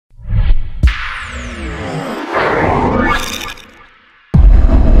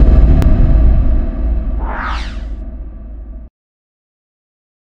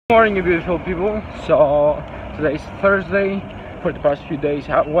morning, you beautiful people. So today is Thursday. For the past few days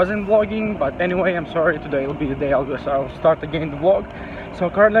I wasn't vlogging, but anyway, I'm sorry, today will be the day I'll start again the vlog. So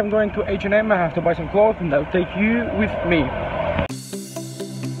currently I'm going to H&M. I have to buy some clothes and I'll take you with me.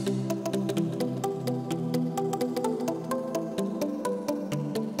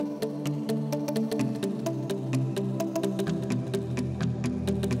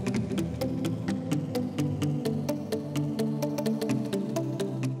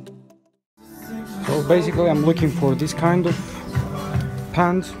 So basically I'm looking for this kind of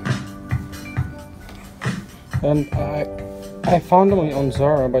pants, and I found them on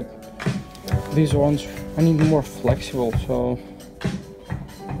Zara, but these ones I need more flexible, so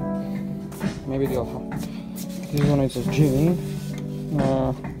maybe they'll help. This one is a jean.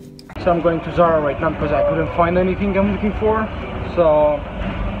 So I'm going to Zara right now because I couldn't find anything I'm looking for, so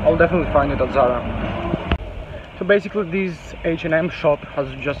I'll definitely find it at Zara. So basically this H&M shop has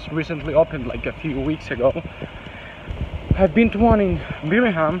just recently opened, like a few weeks ago. I've been to one in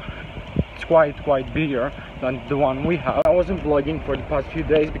Birmingham. It's quite bigger than the one we have. I wasn't vlogging for the past few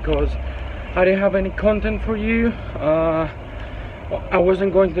days because I didn't have any content for you. I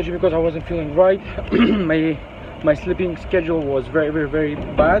wasn't going to the gym because I wasn't feeling right. my sleeping schedule was very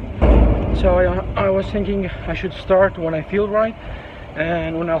bad. So I was thinking I should start when I feel right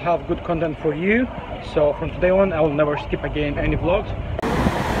and when I'll have good content for you. So from today on I will never skip again any vlogs.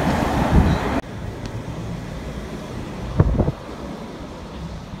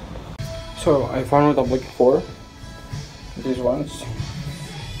 So I found what I'm looking for, these ones.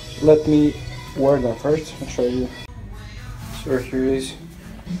 Let me wear them first and show you. So here it is.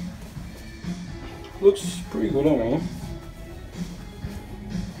 Looks pretty good on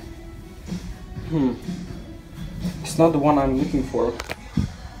me. It's not the one I'm looking for,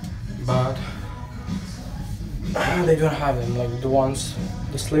 but they don't have them, like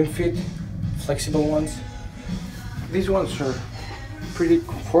the slim fit, flexible ones. These ones are pretty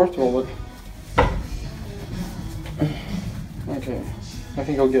comfortable, but okay, I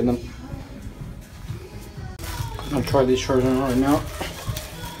think I'll get them. I'll try this shirt on right now.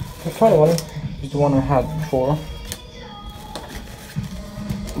 The funny one is the one I had before,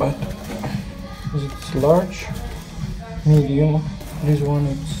 but it's large, medium. This one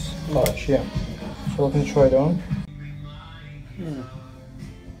is large, yeah. So let me try it on.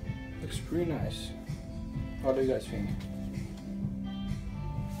 Looks pretty nice. What do you guys think?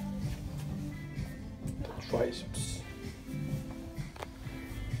 The triceps.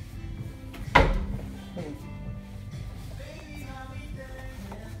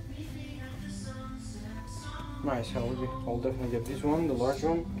 Nice. I'll definitely get this one, the large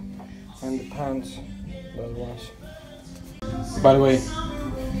one, and the pants, those ones. By the way,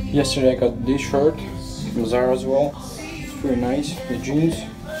 yesterday I got this shirt from Zara as well. It's pretty nice. The jeans,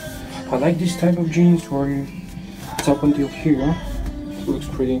 I like this type of jeans where it's up until here. It looks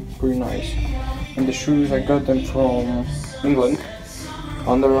pretty nice. And the shoes, I got them from England,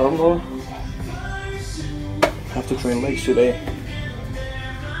 Under Armour. I have to train legs today,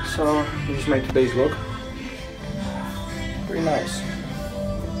 so this is my today's look. Pretty nice.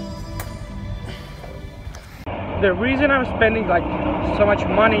 The reason I'm spending like so much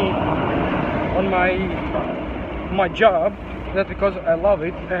money on my job, that's because I love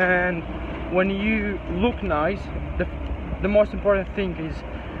it, and when you look nice, the most important thing is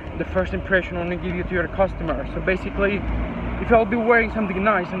the first impression only give you to your customer. So basically, if I'll be wearing something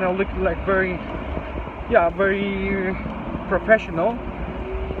nice and I'll look like very professional,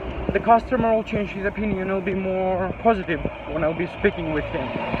 the customer will change his opinion. It'll be more positive when I'll be speaking with him.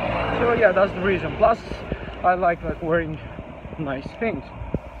 So yeah, that's the reason. Plus I like wearing nice things.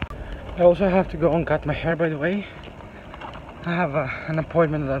 I also have to go and cut my hair, by the way. I have an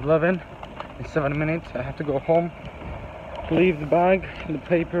appointment at 11 in 7 minutes. I have to go home, leave the bag, the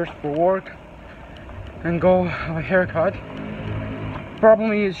papers for work, and go have a haircut.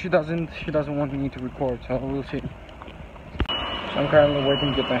 Problem is she doesn't want me to record, so we'll see. So I'm currently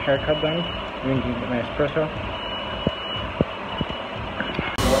waiting to get my haircut done, drinking my espresso.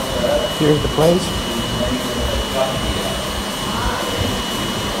 Here's the place.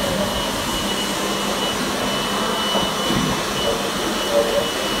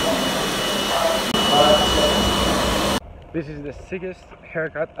 This is the sickest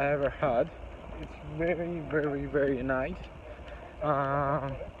haircut I ever had. It's very nice.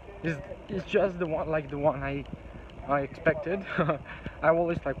 It's just the one I expected. I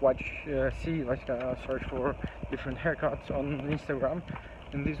always search for different haircuts on Instagram,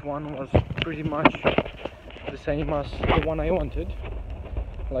 and this one was pretty much the same as the one I wanted,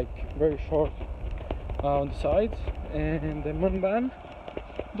 like very short on the sides, and the moon band.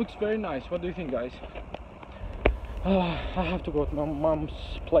 It looks very nice. What do you think, guys? I have to go to my mom's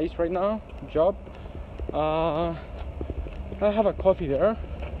place right now, job. I have a coffee there,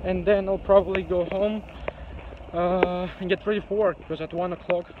 and then I'll probably go home and get ready for work, because at 1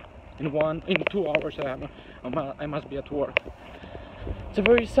 o'clock in 2 hours I must be at work. It's a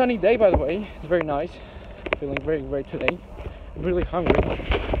very sunny day, by the way. It's very nice. Feeling very great today. I'm really hungry,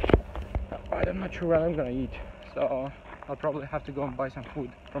 but I'm not sure what I'm gonna eat, so I'll probably have to go and buy some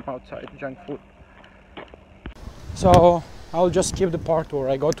food from outside, junk food. So I'll just skip the part where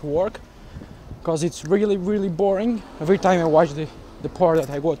I go to work, because it's really boring. Every time I watch the part that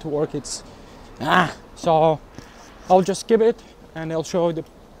I go to work, it's so I'll just skip it, and I'll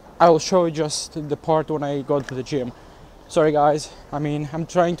show you just the part when I go to the gym. Sorry guys, I mean, I'm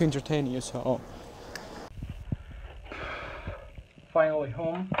trying to entertain you. So finally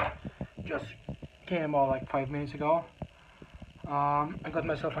home. Just came about like 5 minutes ago. I got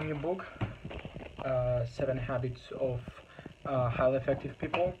myself a new book, 7 Habits of Highly Effective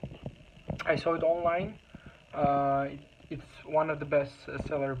People. I saw it online. It's one of the best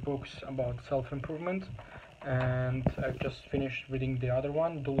seller books about self-improvement, and I've just finished reading the other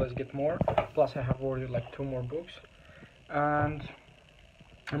one, Do Less Get More. Plus I have ordered like 2 more books, and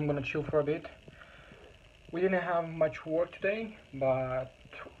I'm gonna chill for a bit. We didn't have much work today, but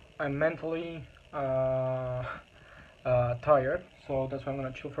I'm mentally tired, so that's why I'm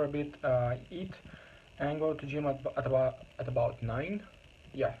gonna chill for a bit, eat, and go to gym at about 9.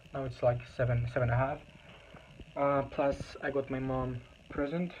 Yeah, now it's like 7:30. Plus I got my mom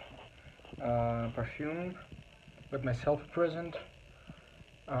present, perfume. Got myself a present,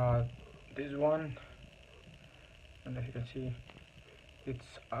 this one, and if you can see,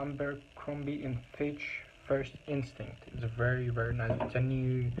 it's Abercrombie and Fitch First Instinct. It's very nice. It's a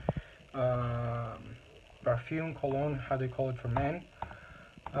new perfume, cologne, how do you call it for men.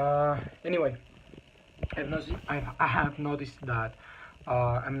 Anyway, I have noticed that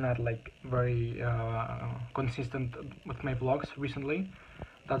I'm not like very consistent with my vlogs recently.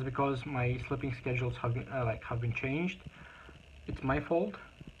 That's because my sleeping schedules have been changed. It's my fault,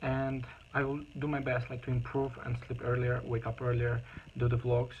 and I will do my best to improve and sleep earlier, wake up earlier, do the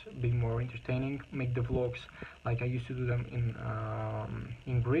vlogs, be more entertaining, make the vlogs like I used to do them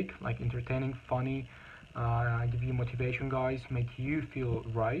in Greek, like entertaining, funny, give you motivation, guys, make you feel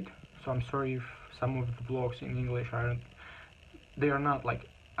right. So I'm sorry if some of the vlogs in English are not like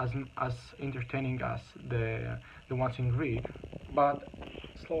as entertaining as the ones in Greek, but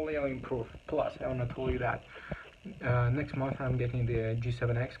slowly I'll improve. Plus I want to tell you that next month I'm getting the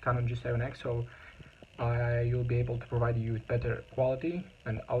G7X, Canon G7X, so I will be able to provide you with better quality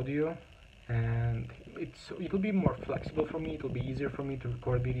and audio, and it will be more flexible for me. It will be easier for me to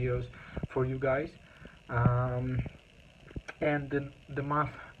record videos for you guys. And the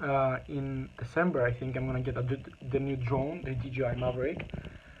month in December, I think I'm gonna get the new drone, the DJI Maverick,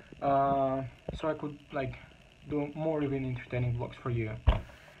 so I could do more even entertaining vlogs for you.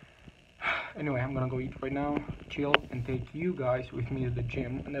 Anyway, I'm gonna go eat right now, chill, and take you guys with me to the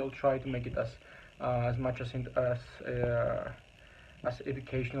gym, and I'll try to make it as much as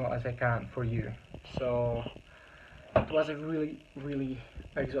educational as I can for you. So it was a really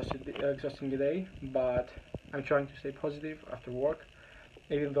exhausting day, but I'm trying to stay positive after work,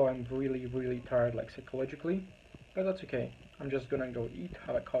 even though I'm really tired, psychologically, but that's okay. I'm just gonna go eat,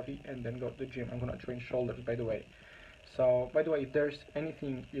 have a coffee, and then go to the gym. I'm gonna train shoulders, by the way. So, by the way, if there's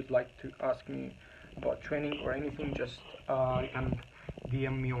anything you'd like to ask me about training or anything, just you can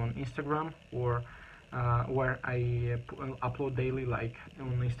DM me on Instagram, or where I upload daily,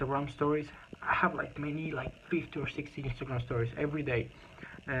 on Instagram stories. I have many 50 or 60 Instagram stories every day,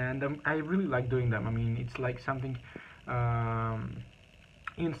 and I really like doing them. I mean, it's something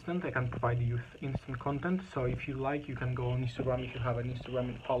instant. I can provide you with instant content. So if you like, you can go on Instagram, if you have an Instagram,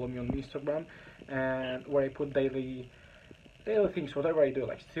 and follow me on Instagram, and where I put daily things, whatever I do,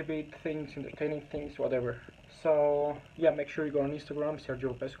 stupid things, entertaining things, whatever. So yeah, make sure you go on Instagram,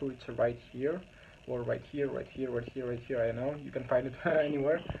 Sergio Pescu. It's right here, or right here, I don't know, you can find it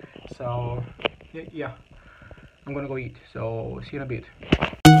anywhere. So yeah, I'm gonna go eat, so see you in a bit.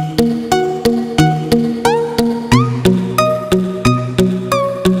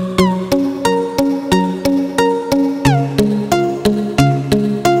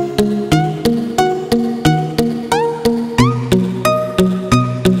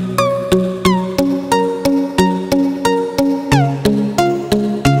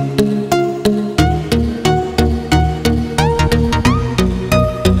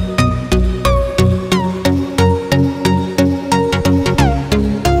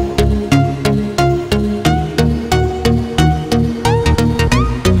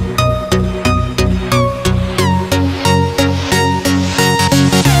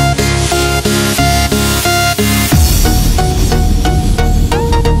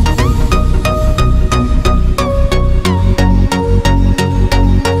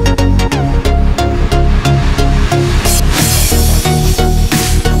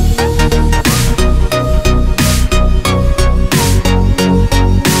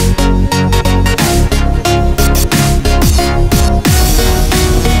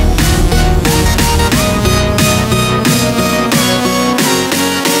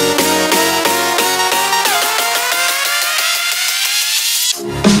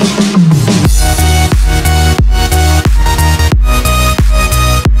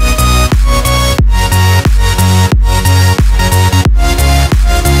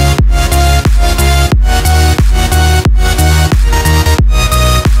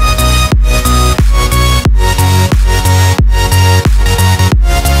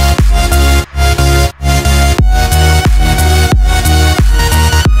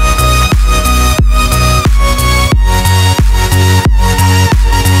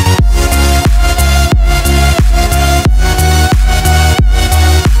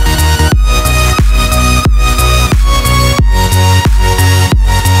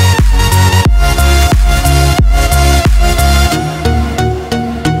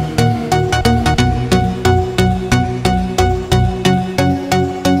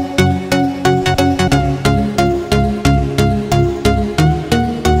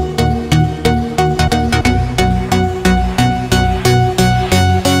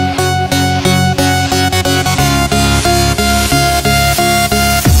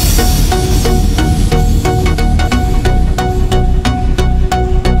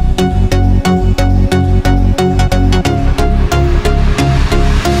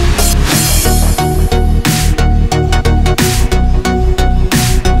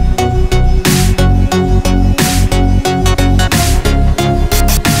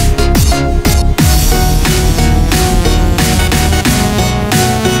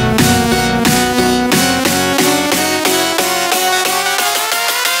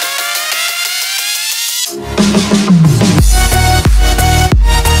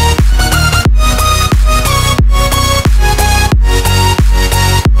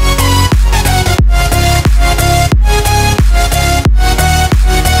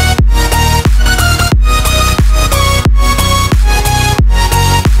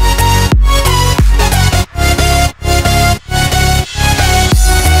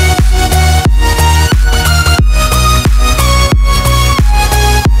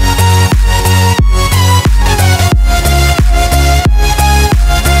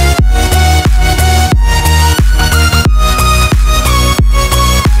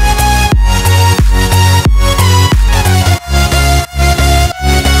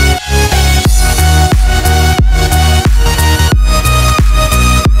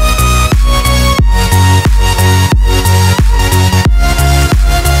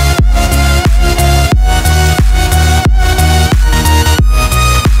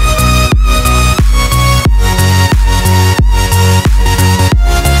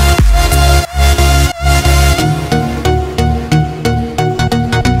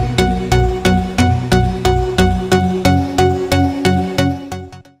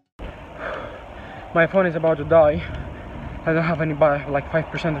 my phone is about to die. I don't have any like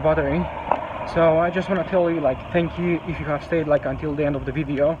 5% battery. So I just want to tell you, like, thank you if you have stayed like until the end of the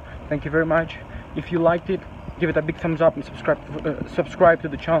video. Thank you very much. If you liked it, give it a big thumbs up and subscribe to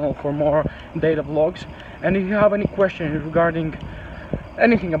the channel for more data vlogs. And if you have any questions regarding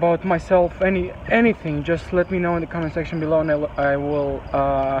anything about myself, anything, just let me know in the comment section below, and I will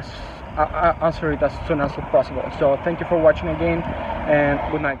answer it as soon as possible. So thank you for watching again, and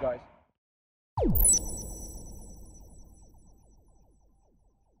good night, guys.